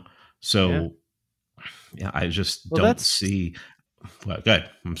 So I just don't see. Well, good.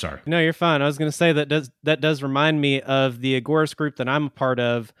 I'm sorry. No, you're fine. I was going to say that does remind me of the Agorist group that I'm a part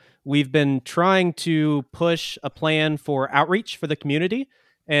of. We've been trying to push a plan for outreach for the community,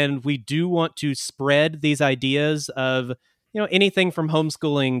 and we do want to spread these ideas of, anything from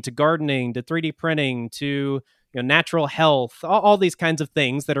homeschooling to gardening to 3D printing to, natural health, all these kinds of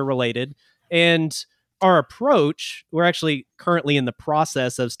things that are related. And our approach, we're actually currently in the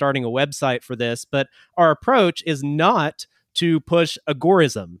process of starting a website for this, but our approach is not to push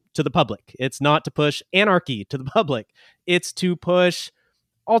agorism to the public. It's not to push anarchy to the public. It's to push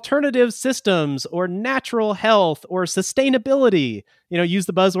alternative systems or natural health or sustainability, use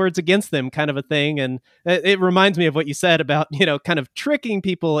the buzzwords against them kind of a thing. And it reminds me of what you said about, kind of tricking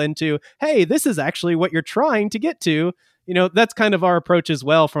people into, hey, this is actually what you're trying to get to. That's kind of our approach as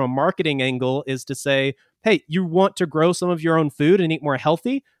well from a marketing angle, is to say, hey, you want to grow some of your own food and eat more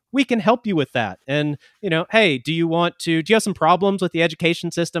healthy? We can help you with that. And, hey, do you have some problems with the education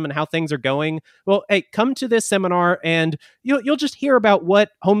system and how things are going? Well, hey, come to this seminar and you'll just hear about what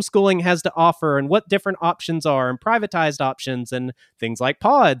homeschooling has to offer and what different options are and privatized options and things like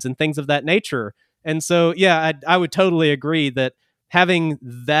pods and things of that nature. And so, yeah, I would totally agree that having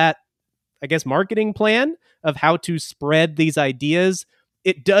that, I guess, marketing plan of how to spread these ideas,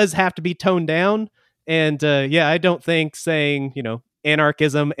 it does have to be toned down. And I don't think saying,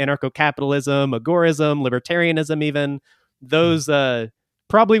 anarchism, anarcho-capitalism, agorism, libertarianism, even those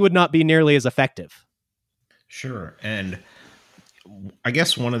probably would not be nearly as effective. Sure. And I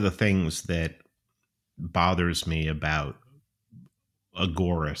guess one of the things that bothers me about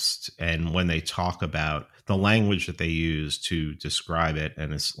agorists, and when they talk about the language that they use to describe it,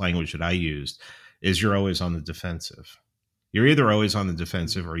 and it's language that I used, is you're always on the defensive. You're either always on the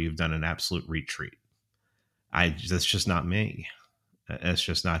defensive or you've done an absolute retreat. That's just not me. That's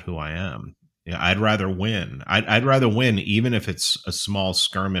just not who I am. I'd rather win. I'd rather win, even if it's a small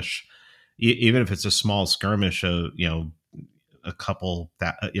skirmish, even if it's a small skirmish of, a couple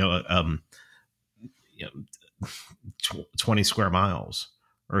that, you know 20 square miles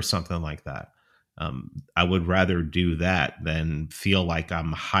or something like that. I would rather do that than feel like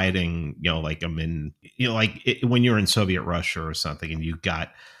I'm hiding, like I'm in, when you're in Soviet Russia or something and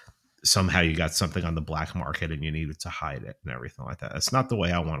somehow you got something on the black market and you needed to hide it and everything like that. That's not the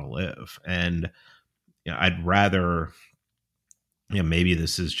way I want to live. And I'd rather, maybe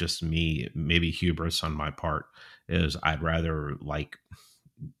this is just me, maybe hubris on my part, is I'd rather like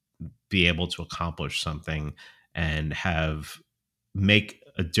be able to accomplish something and make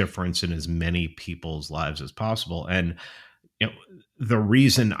a difference in as many people's lives as possible. And the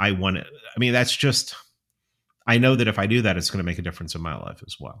reason I want to, that's just, I know that if I do that, it's going to make a difference in my life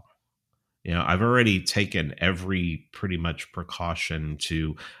as well. I've already taken every pretty much precaution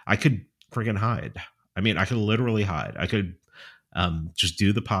I could friggin' hide. I could literally hide. I could just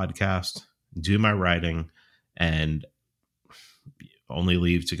do the podcast, do my writing, and only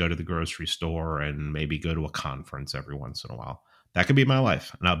leave to go to the grocery store and maybe go to a conference every once in a while. That could be my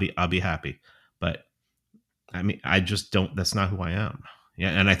life, and I'll be happy. But I just don't. That's not who I am.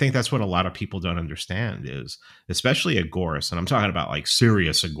 Yeah, and I think that's what a lot of people don't understand is, especially agorists, and I'm talking about like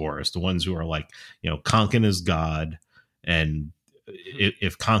serious agorists, the ones who are like, Konkin is God, and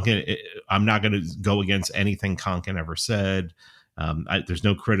if Konkin, I'm not going to go against anything Konkin ever said. There's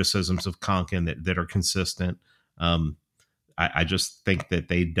no criticisms of Konkin that are consistent. I just think that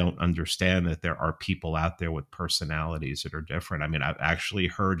they don't understand that there are people out there with personalities that are different. I've actually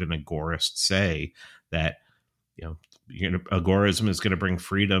heard an agorist say that, agorism is going to bring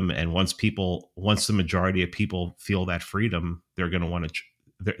freedom. And once the majority of people feel that freedom, they're going to want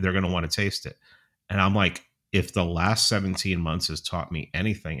to taste it. And I'm like, if the last 17 months has taught me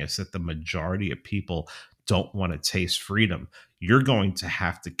anything, it's that the majority of people don't want to taste freedom. You're going to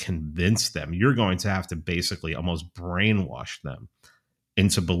have to convince them. You're going to have to basically almost brainwash them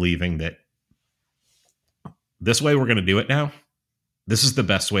into believing that this way we're going to do it now. This is the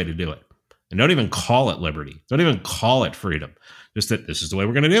best way to do it. And don't even call it liberty. Don't even call it freedom. Just that this is the way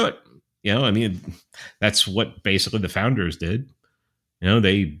we're going to do it. That's what basically the founders did.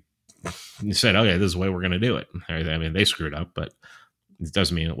 They said, okay, this is the way we're going to do it. They screwed up, but it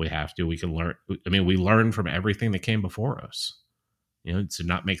doesn't mean that we have to. We can learn. We learn from everything that came before us, to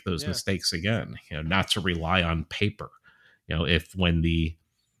not make those mistakes again, not to rely on paper. If when the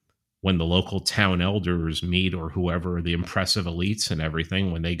local town elders meet, or whoever, the impressive elites and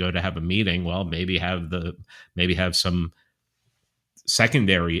everything, when they go to have a meeting, well, maybe have some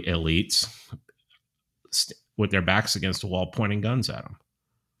secondary elites with their backs against the wall pointing guns at them.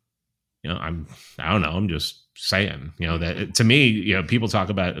 I don't know. I'm just saying, that to me, people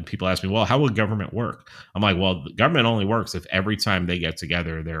ask me, well, how would government work? I'm like, well, the government only works if every time they get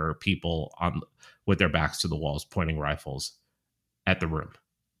together, there are people with their backs to the walls pointing rifles at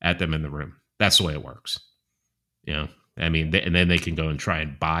them in the room. That's the way it works. And then they can go and try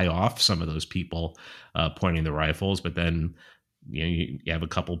and buy off some of those people pointing the rifles. But then, you have a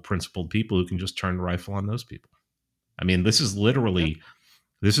couple principled people who can just turn the rifle on those people. This is literally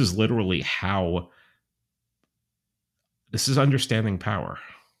how. This is understanding power.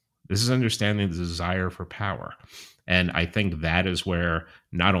 This is understanding the desire for power. And I think that is where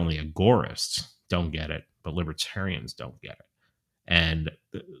not only agorists don't get it, but libertarians don't get it. And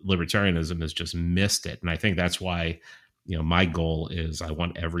libertarianism has just missed it. And I think that's why, my goal is I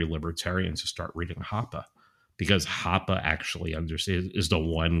want every libertarian to start reading Hoppe, because Hoppe actually is the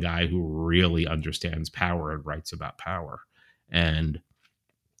one guy who really understands power and writes about power. And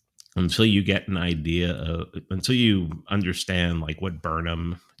until you get an idea until you understand like what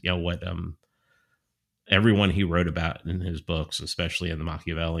Burnham, what everyone he wrote about in his books, especially in the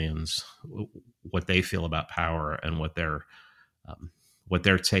Machiavellians, what they feel about power and what their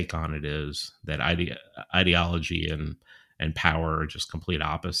take on it is, that ideology and power are just complete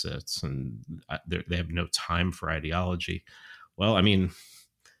opposites, and they have no time for ideology. Well, I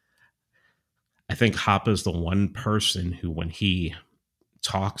think Hoppe is the one person who, when he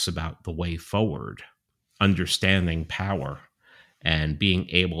talks about the way forward, understanding power and being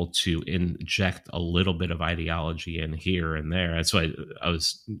able to inject a little bit of ideology in here and there. That's why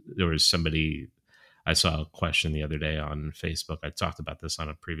there was somebody, I saw a question the other day on Facebook. I talked about this on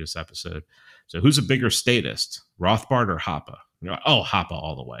a previous episode. So who's a bigger statist, Rothbard or Hoppe? Oh, Hoppe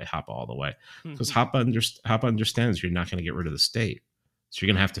all the way, Hoppe all the way. Because Hoppe understands you're not going to get rid of the state. So you're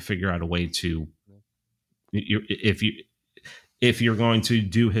going to have to figure out a way to, if you're going to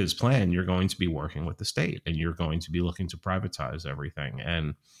do his plan, you're going to be working with the state, and you're going to be looking to privatize everything.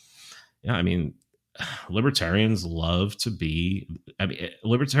 And libertarians love to be, I mean,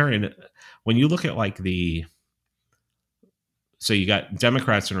 libertarian, when you look at like so you got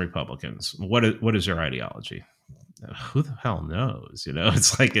Democrats and Republicans. What is their ideology? Who the hell knows?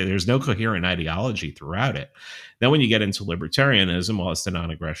 It's like there's no coherent ideology throughout it. Then when you get into libertarianism, well, it's the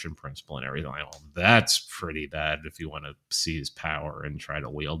non-aggression principle and everything. Like, well, that's pretty bad if you want to seize power and try to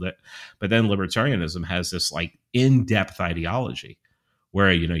wield it. But then libertarianism has this like in-depth ideology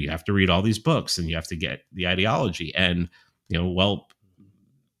where, you have to read all these books and you have to get the ideology. And, well,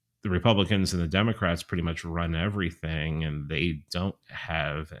 the Republicans and the Democrats pretty much run everything, and they don't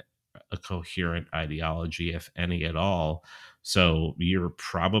have a coherent ideology, if any at all. So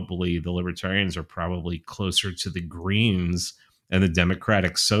the libertarians are probably closer to the Greens and the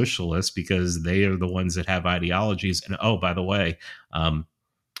Democratic Socialists because they are the ones that have ideologies. And oh, by the way, the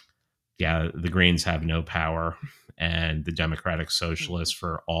Greens have no power, and the Democratic Socialists,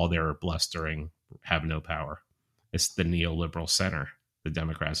 for all their blustering, have no power. It's the neoliberal center, the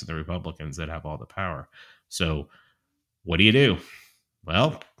Democrats and the Republicans, that have all the power. So what do?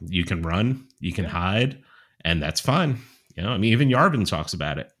 Well, you can run, you can hide, and that's fine. I mean, even Yarvin talks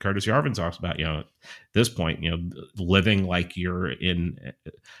about it. Curtis Yarvin talks about, at this point, living like you're in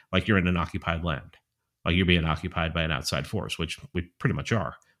an occupied land, like you're being occupied by an outside force, which we pretty much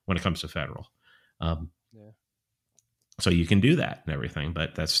are when it comes to federal. So you can do that and everything,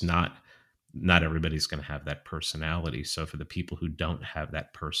 but that's not everybody's going to have that personality. So for the people who don't have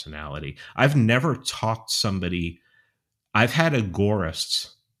that personality, I've never talked somebody. I've had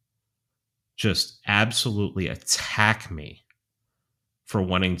agorists just absolutely attack me for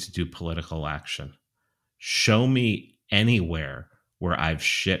wanting to do political action. Show me anywhere where I've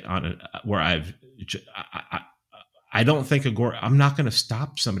shit on it, where I don't think I'm not going to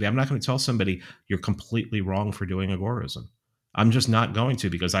stop somebody. I'm not going to tell somebody you're completely wrong for doing agorism. I'm just not going to,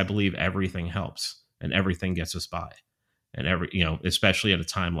 because I believe everything helps and everything gets us by. And especially at a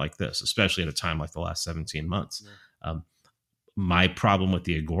time like this, especially at a time like the last 17 months. Yeah. My problem with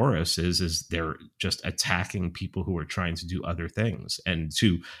the agorists is they're just attacking people who are trying to do other things. And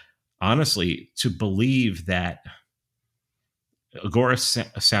to believe that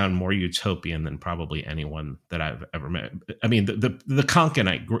agorists sound more utopian than probably anyone that I've ever met. I mean, the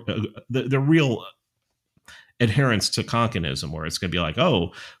Konkinite, the real adherence to Konkinism, where it's going to be like,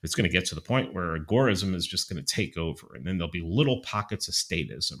 oh, it's going to get to the point where agorism is just going to take over, and then there'll be little pockets of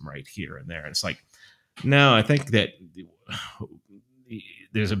statism right here and there. And it's like, no, I think that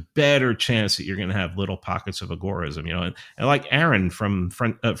there's a better chance that you're going to have little pockets of agorism, and like Aaron from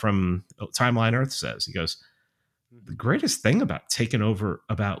Timeline Earth says, he goes, the greatest thing about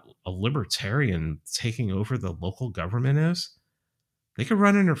about a libertarian taking over the local government is they could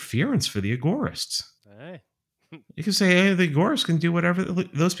run interference for the agorists. Hey. You can say, hey, the agorists can do whatever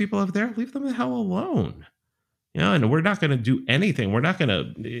those people over there, leave them the hell alone. And we're not going to do anything. We're not going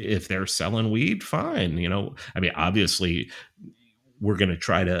to, if they're selling weed, fine. I mean, obviously we're going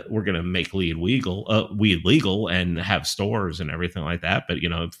to make weed legal and have stores and everything like that. But,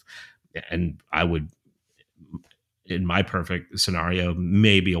 and I would, in my perfect scenario,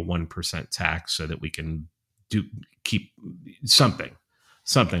 maybe a 1% tax so that we can keep something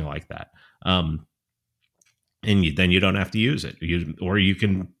like that. And then you don't have to use it, or you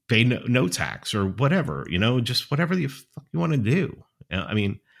can pay no tax or whatever, just whatever the fuck you want to do. I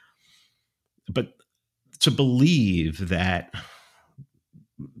mean, but to believe that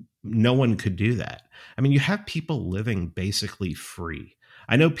no one could do that. I mean, you have people living basically free.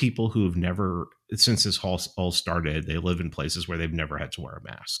 I know people who have never, since this all started, they live in places where they've never had to wear a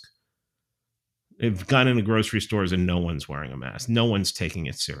mask. They've gone into grocery stores and no one's wearing a mask. No one's taking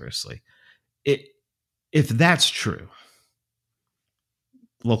it seriously. If that's true,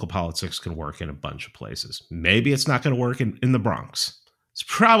 local politics can work in a bunch of places. Maybe it's not going to work in the Bronx. It's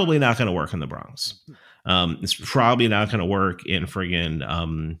probably not going to work in the Bronx. It's probably not going to work in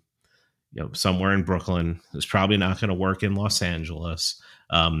friggin', somewhere in Brooklyn. It's probably not going to work in Los Angeles.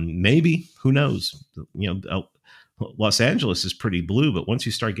 Maybe, who knows? Los Angeles is pretty blue, but once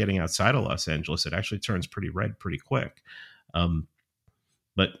you start getting outside of Los Angeles, it actually turns pretty red pretty quick.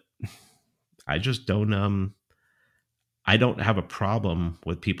 But I just don't. I don't have a problem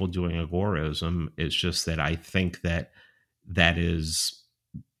with people doing agorism. It's just that I think that is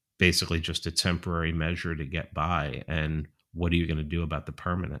basically just a temporary measure to get by. And what are you going to do about the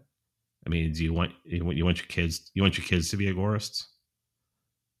permanent? I mean, do you want your kids? You want your kids to be agorists?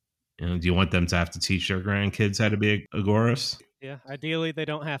 Do you want them to have to teach their grandkids how to be agorists? Yeah, ideally they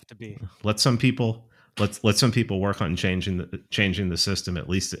don't have to be. Let some people work on changing the system, at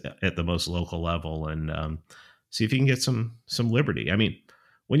least at the most local level, and see if you can get some liberty. I mean,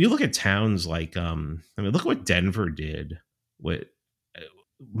 when you look at towns like, look what Denver did with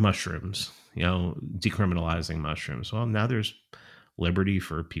mushrooms, decriminalizing mushrooms. Well, now there's liberty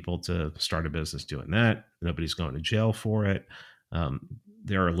for people to start a business doing that. Nobody's going to jail for it.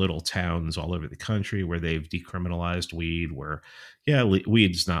 There are little towns all over the country where they've decriminalized weed, where,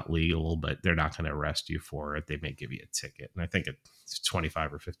 weed's not legal, but they're not going to arrest you for it. They may give you a ticket. And I think it's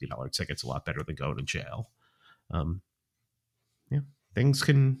 $25 or $50 ticket's a lot better than going to jail. Things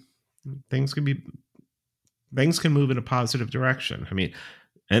can move in a positive direction. I mean,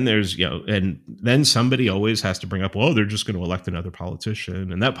 and there's, and then somebody always has to bring up, well, they're just going to elect another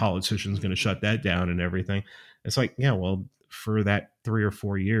politician and that politician's going to shut that down and everything. It's like, well, for that 3 or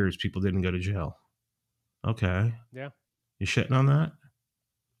 4 years, people didn't go to jail. Okay. Yeah. You shitting on that?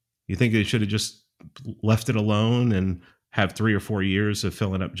 You think they should have just left it alone and have 3 or 4 years of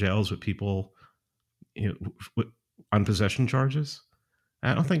filling up jails with people, on possession charges?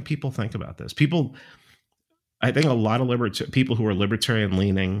 I don't think people think about this. I think a lot of people who are libertarian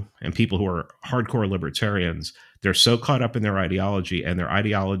leaning and people who are hardcore libertarians, they're so caught up in their ideology, and their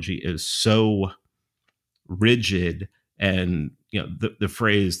ideology is so rigid. And,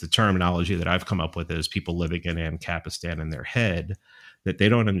 the terminology that I've come up with is people living in Ancapistan in their head, that they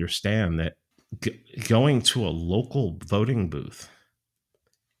don't understand that going to a local voting booth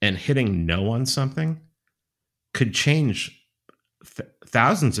and hitting no on something could change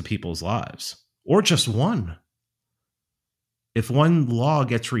thousands of people's lives, or just one. If one law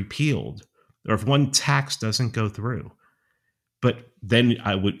gets repealed, or if one tax doesn't go through, but then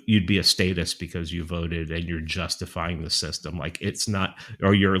you'd be a statist because you voted and you're justifying the system. Like it's not,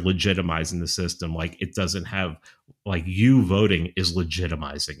 or you're legitimizing the system. Like it doesn't have, like you voting is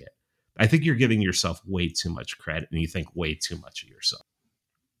legitimizing it. I think you're giving yourself way too much credit, and you think way too much of yourself.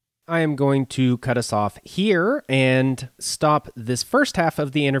 I am going to cut us off here and stop this first half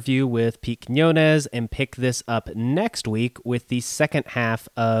of the interview with Pete Quinones and pick this up next week with the second half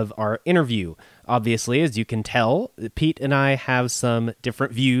of our interview. Obviously, as you can tell, Pete and I have some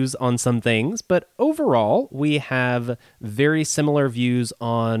different views on some things, but overall, we have very similar views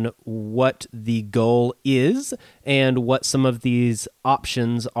on what the goal is and what some of these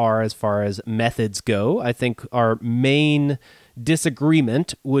options are as far as methods go. I think our main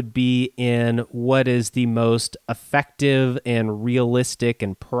disagreement would be in what is the most effective and realistic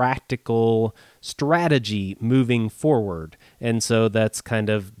and practical strategy moving forward. And so that's kind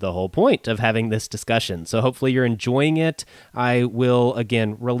of the whole point of having this discussion. So hopefully you're enjoying it. I will,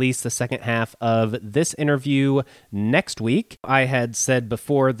 again, release the second half of this interview next week. I had said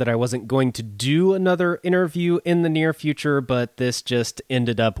before that I wasn't going to do another interview in the near future, but this just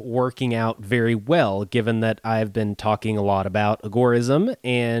ended up working out very well, given that I've been talking a lot about agorism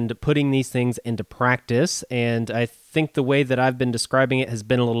and putting these things into practice. And I think the way that I've been describing it has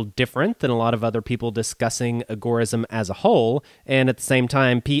been a little different than a lot of other people discussing agorism as a whole. And at the same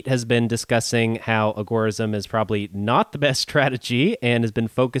time, Pete has been discussing how agorism is probably not the best strategy and has been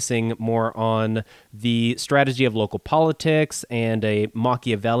focusing more on the strategy of local politics and a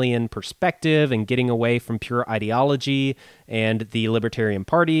Machiavellian perspective and getting away from pure ideology and the Libertarian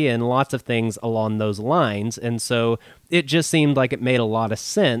Party and lots of things along those lines. And so it just seemed like it made a lot of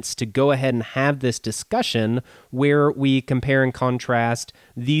sense to go ahead and have this discussion where we compare and contrast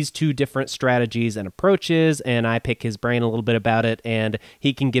these two different strategies and approaches, and I pick his brain a little bit about it, and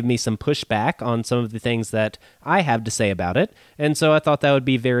he can give me some pushback on some of the things that I have to say about it. And so I thought that would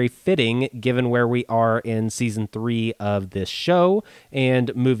be very fitting given where we are in season 3 of this show,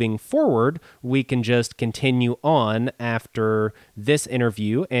 and moving forward, we can just continue on after this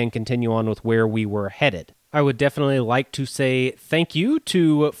interview and continue on with where we were headed. I would definitely like to say thank you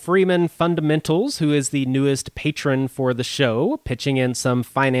to Freeman Fundamentals, who is the newest patron for the show, pitching in some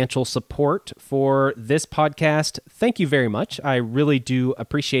financial support for this podcast. Thank you very much. I really do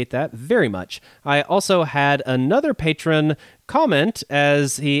appreciate that very much. I also had another patron comment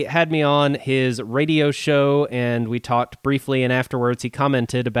as he had me on his radio show and we talked briefly, and afterwards he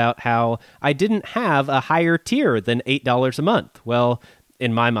commented about how I didn't have a higher tier than $8 a month. Well,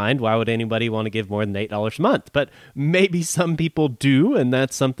 in my mind, why would anybody want to give more than $8 a month? But maybe some people do, and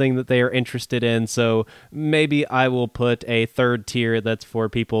that's something that they are interested in. So maybe I will put a third tier that's for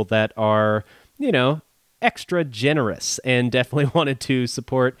people that are, extra generous and definitely wanted to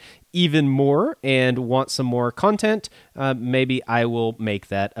support even more and want some more content. Maybe I will make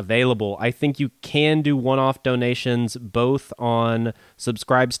that available. I think you can do one-off donations both on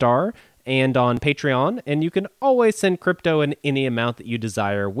Subscribestar and on Patreon, and you can always send crypto in any amount that you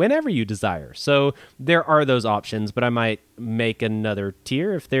desire whenever you desire. So there are those options, but I might make another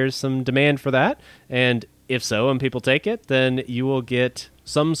tier if there's some demand for that. And if so, and people take it, then you will get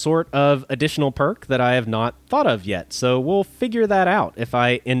some sort of additional perk that I have not thought of yet. So we'll figure that out if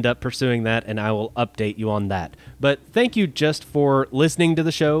I end up pursuing that, and I will update you on that. But thank you just for listening to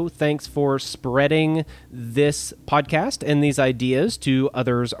the show. Thanks for spreading this podcast and these ideas to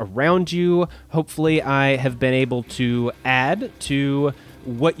others around you. Hopefully I have been able to add to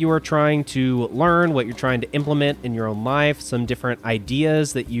what you are trying to learn, what you're trying to implement in your own life, some different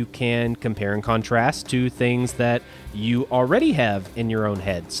ideas that you can compare and contrast to things that you already have in your own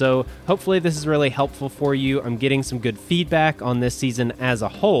head. So hopefully this is really helpful for you. I'm getting some good feedback on this season as a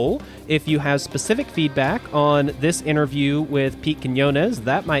whole. If you have specific feedback on this interview with Pete Quinones,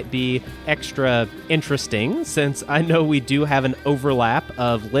 that might be extra interesting since I know we do have an overlap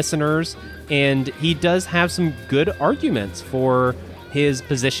of listeners, and he does have some good arguments for his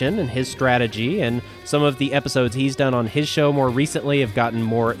position and his strategy, and some of the episodes he's done on his show more recently have gotten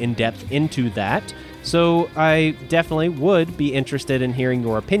more in-depth into that. So I definitely would be interested in hearing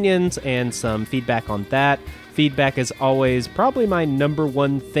your opinions and some feedback on that. Feedback is always probably my number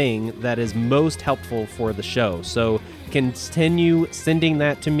one thing that is most helpful for the show. So continue sending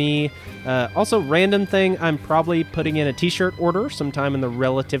that to me. Also, random thing, I'm probably putting in a t-shirt order sometime in the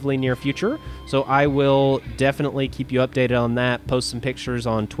relatively near future. So I will definitely keep you updated on that, post some pictures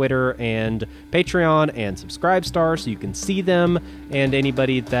on Twitter and Patreon and Subscribestar so you can see them. And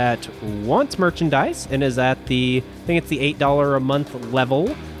anybody that wants merchandise and is at I think it's the $8 a month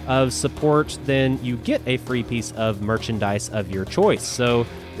level of support, then you get a free piece of merchandise of your choice. So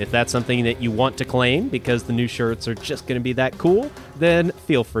if that's something that you want to claim because the new shirts are just going to be that cool, then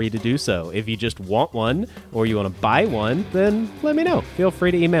feel free to do so. If you just want one or you want to buy one, then let me know. Feel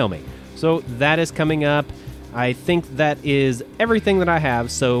free to email me. So that is coming up. I think that is everything that I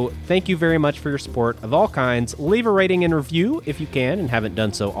have. So thank you very much for your support of all kinds. Leave a rating and review if you can and haven't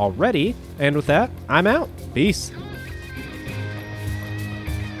done so already. And with that, I'm out. Peace.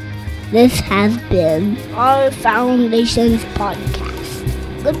 This has been our Foundations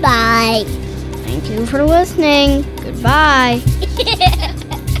Podcast. Goodbye. Thank you for listening. Goodbye.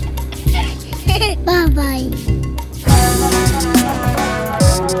 Bye-bye.